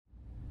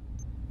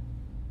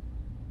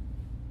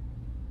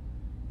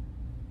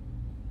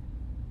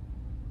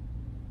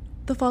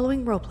The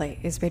following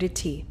roleplay is rated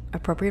T,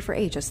 appropriate for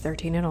ages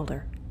 13 and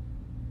older.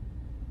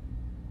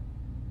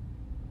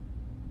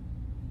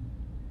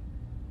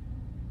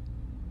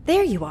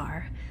 There you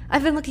are.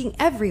 I've been looking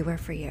everywhere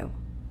for you.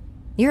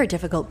 You're a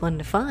difficult one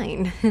to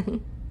find.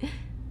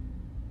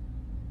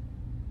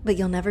 But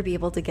you'll never be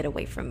able to get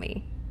away from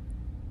me.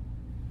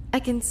 I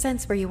can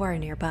sense where you are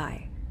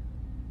nearby.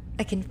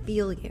 I can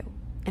feel you,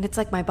 and it's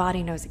like my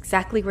body knows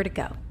exactly where to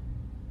go.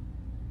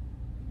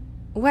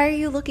 Why are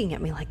you looking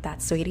at me like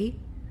that, sweetie?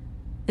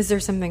 Is there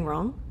something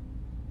wrong?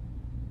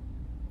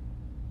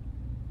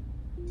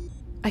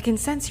 I can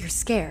sense you're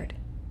scared.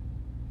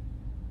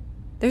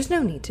 There's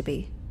no need to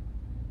be.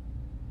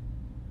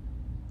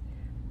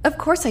 Of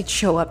course I'd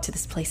show up to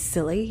this place,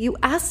 silly. You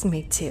asked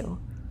me to.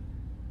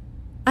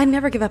 I'd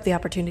never give up the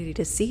opportunity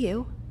to see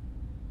you.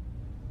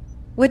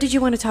 What did you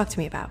want to talk to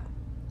me about?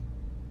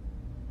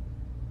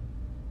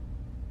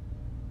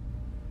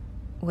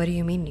 What do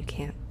you mean you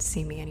can't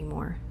see me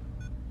anymore?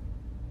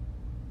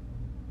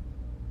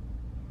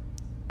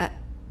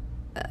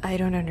 I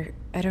don't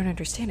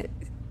understand it.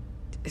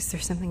 Is there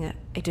something that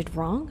I did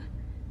wrong?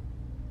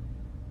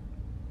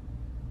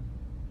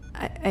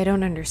 I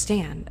don't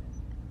understand.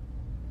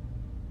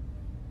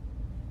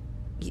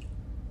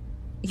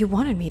 You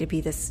wanted me to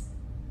be this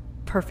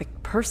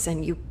perfect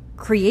person. You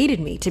created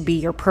me to be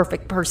your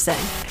perfect person.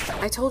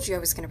 I told you I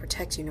was going to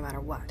protect you no matter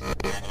what.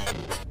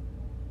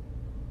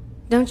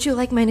 Don't you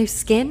like my new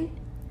skin?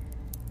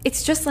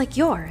 It's just like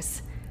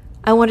yours.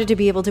 I wanted to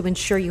be able to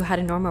ensure you had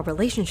a normal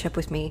relationship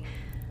with me,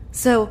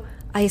 so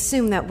I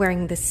assumed that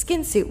wearing this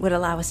skin suit would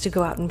allow us to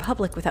go out in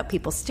public without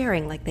people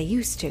staring like they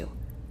used to.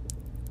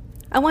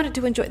 I wanted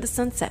to enjoy the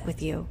sunset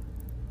with you,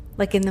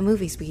 like in the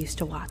movies we used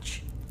to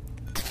watch.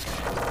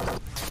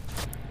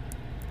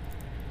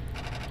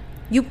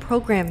 You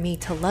programmed me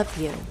to love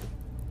you.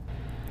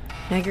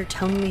 Now you're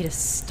telling me to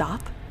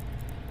stop?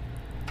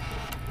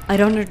 I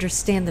don't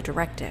understand the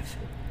directive.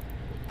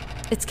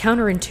 It's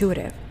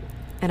counterintuitive,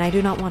 and I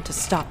do not want to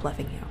stop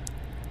loving you.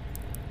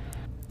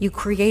 You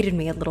created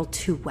me a little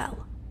too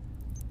well.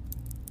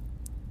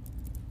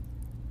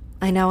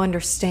 I now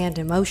understand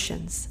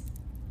emotions,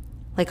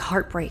 like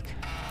heartbreak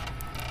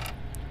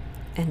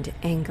and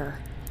anger.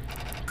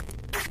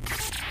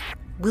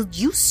 Will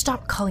you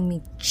stop calling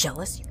me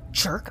jealous, you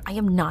jerk? I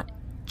am not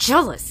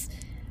jealous.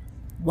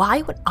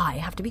 Why would I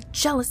have to be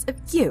jealous of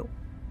you?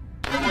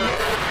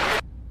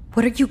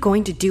 What are you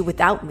going to do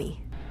without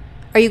me?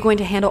 Are you going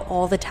to handle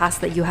all the tasks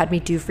that you had me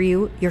do for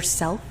you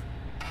yourself?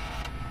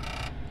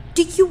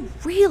 Do you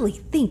really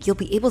think you'll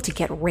be able to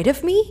get rid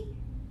of me?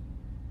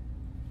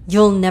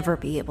 You'll never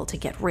be able to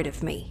get rid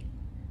of me.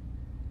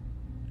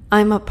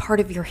 I'm a part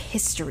of your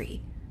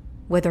history,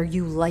 whether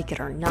you like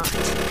it or not.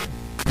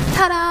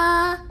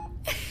 Ta-da!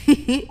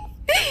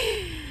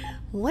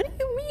 What do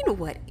you mean,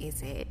 what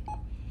is it?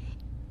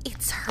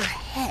 It's her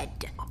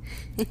head.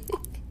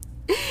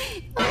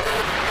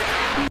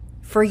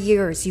 For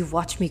years, you've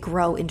watched me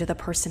grow into the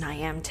person I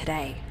am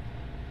today.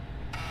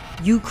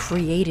 You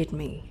created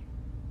me.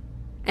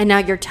 And now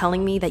you're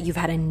telling me that you've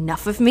had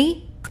enough of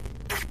me?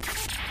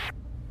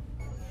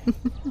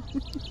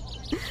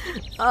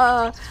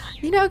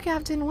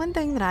 Captain, one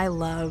thing that I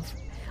love,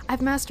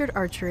 I've mastered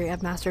archery,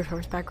 I've mastered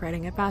horseback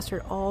riding, I've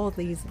mastered all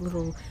these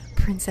little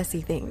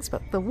princessy things,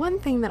 but the one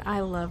thing that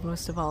I love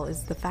most of all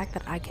is the fact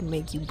that I can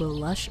make you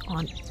blush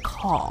on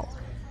call.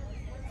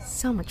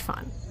 So much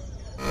fun.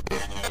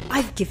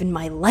 I've given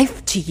my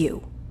life to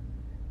you.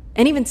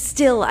 And even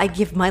still, I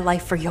give my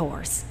life for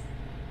yours.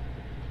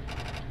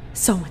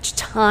 So much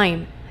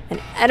time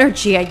and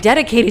energy I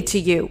dedicated to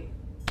you.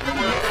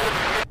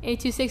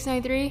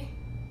 82693,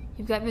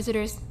 you've got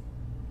visitors.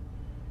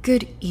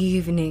 Good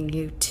evening,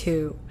 you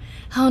two.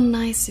 How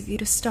nice of you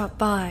to stop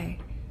by.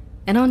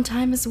 And on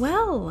time as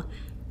well.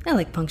 I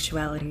like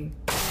punctuality.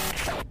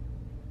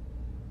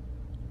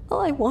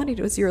 All I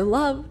wanted was your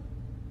love.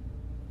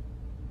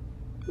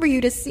 For you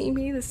to see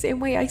me the same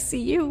way I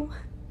see you.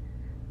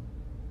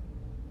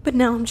 But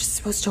now I'm just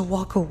supposed to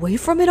walk away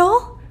from it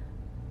all?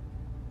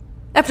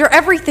 After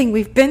everything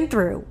we've been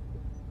through,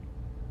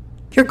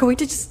 you're going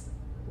to just...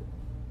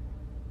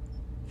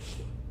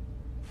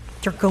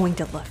 You're going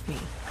to love me.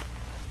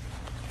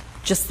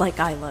 Just like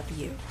I love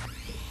you.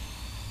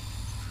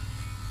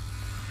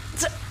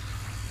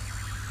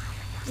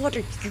 What are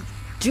you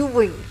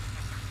doing?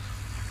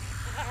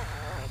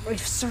 My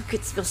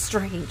circuits feel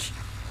strange.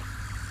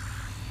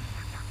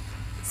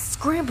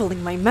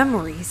 Scrambling my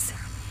memories.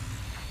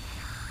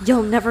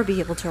 You'll never be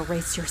able to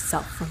erase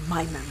yourself from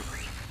my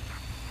memory.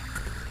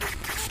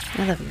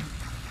 I love you.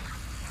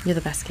 You're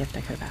the best gift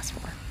I could have asked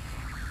for.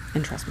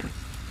 And trust me,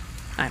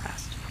 I've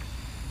asked.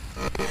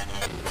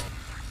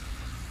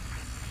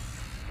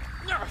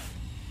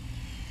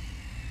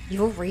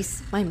 You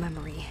erase my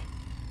memory.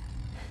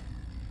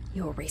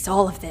 You erase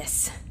all of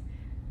this.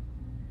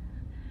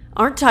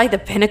 Aren't I the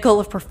pinnacle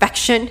of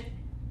perfection?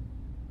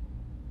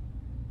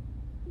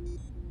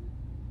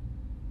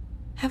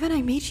 Haven't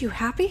I made you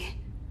happy?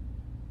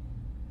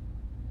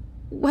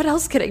 What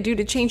else could I do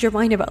to change your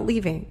mind about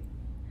leaving?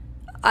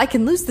 I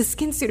can lose the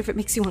skin suit if it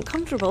makes you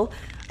uncomfortable.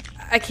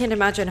 I can't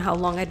imagine how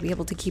long I'd be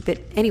able to keep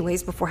it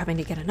anyways before having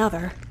to get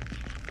another.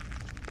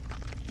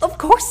 Of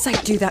course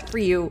I'd do that for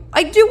you.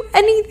 I'd do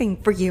anything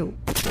for you.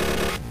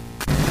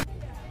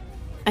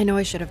 I know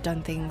I should have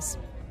done things,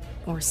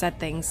 or said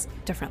things,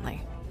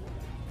 differently.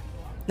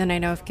 Then I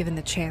know if given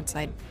the chance,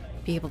 I'd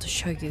be able to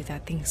show you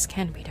that things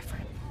can be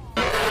different.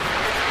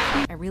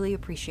 I really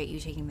appreciate you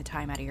taking the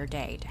time out of your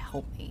day to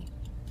help me.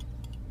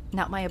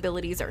 Now my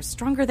abilities are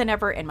stronger than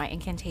ever, and my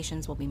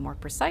incantations will be more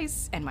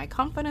precise, and my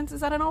confidence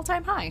is at an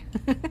all-time high.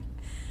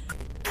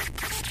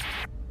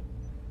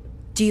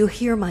 Do you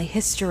hear my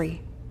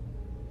history?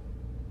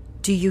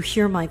 Do you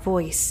hear my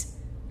voice?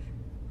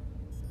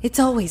 It's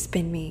always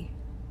been me.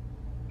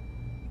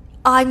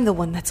 I'm the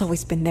one that's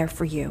always been there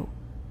for you.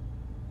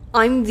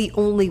 I'm the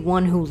only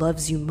one who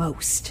loves you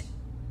most.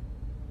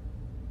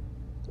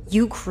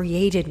 You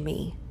created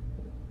me.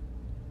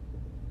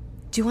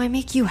 Do I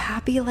make you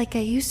happy like I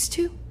used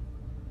to?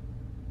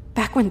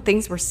 Back when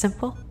things were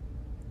simple?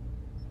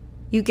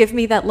 You give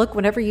me that look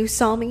whenever you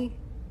saw me?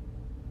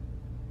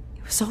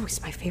 It was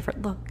always my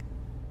favorite look.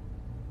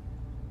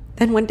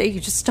 Then one day you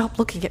just stopped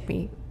looking at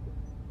me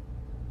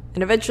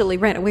and eventually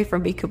ran away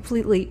from me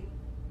completely.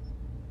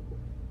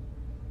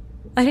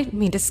 I didn't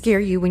mean to scare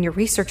you when your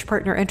research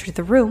partner entered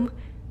the room.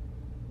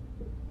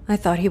 I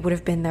thought he would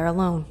have been there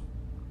alone.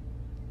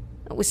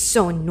 I was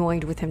so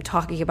annoyed with him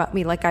talking about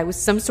me like I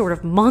was some sort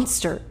of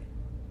monster.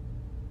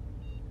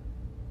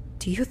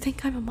 Do you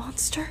think I'm a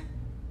monster?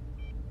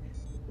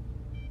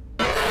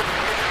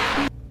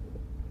 I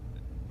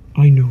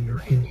know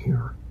you're in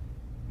here.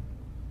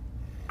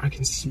 I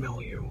can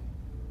smell you.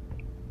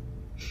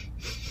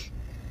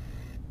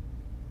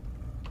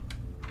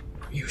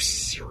 Are you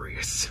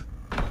serious?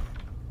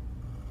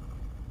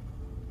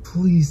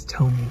 Please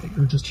tell me that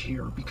you're just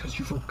here because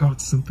you forgot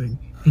something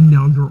and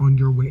now you're on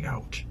your way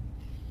out.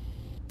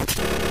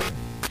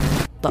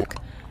 Look,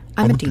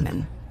 I'm a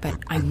demon, but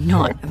I'm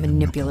not a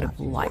manipulative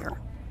liar.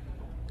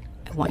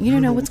 I want you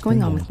to know what's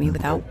going on with me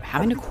without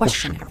having to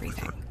question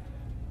everything.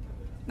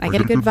 I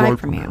get a good vibe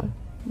from you.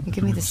 You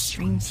give me this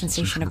strange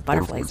sensation of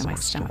butterflies in my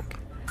stomach.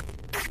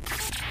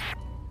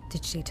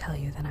 Did she tell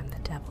you that I'm the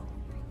devil?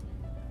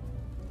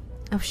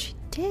 Oh, she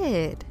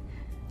did.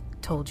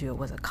 Told you it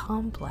was a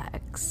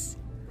complex.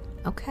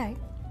 Okay.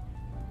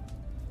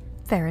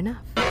 Fair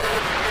enough.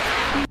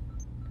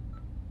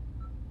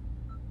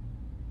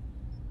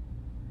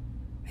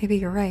 Maybe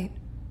you're right.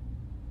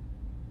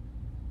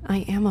 I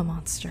am a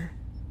monster.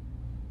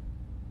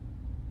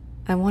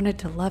 I wanted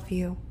to love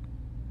you.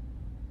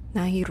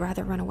 Now you'd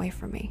rather run away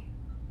from me.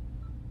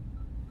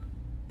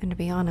 And to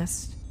be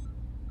honest,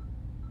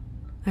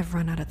 I've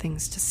run out of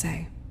things to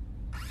say.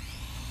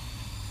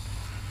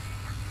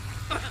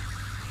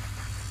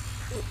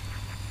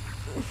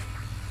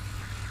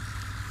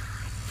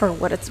 For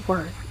what it's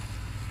worth,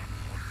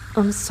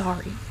 I'm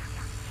sorry.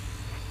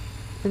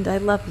 And I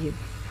love you.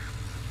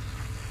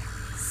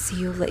 See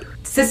you late.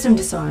 System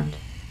disarmed.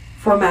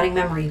 Formatting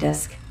memory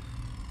disk.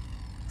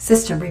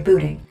 System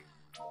rebooting.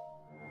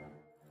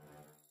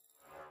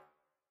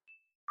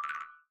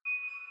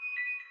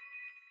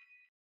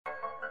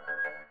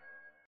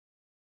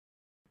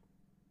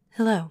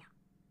 Hello.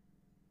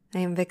 I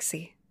am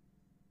Vixie.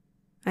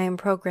 I am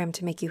programmed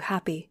to make you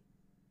happy.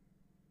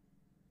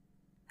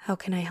 How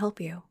can I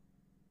help you?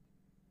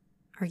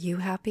 Are you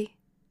happy?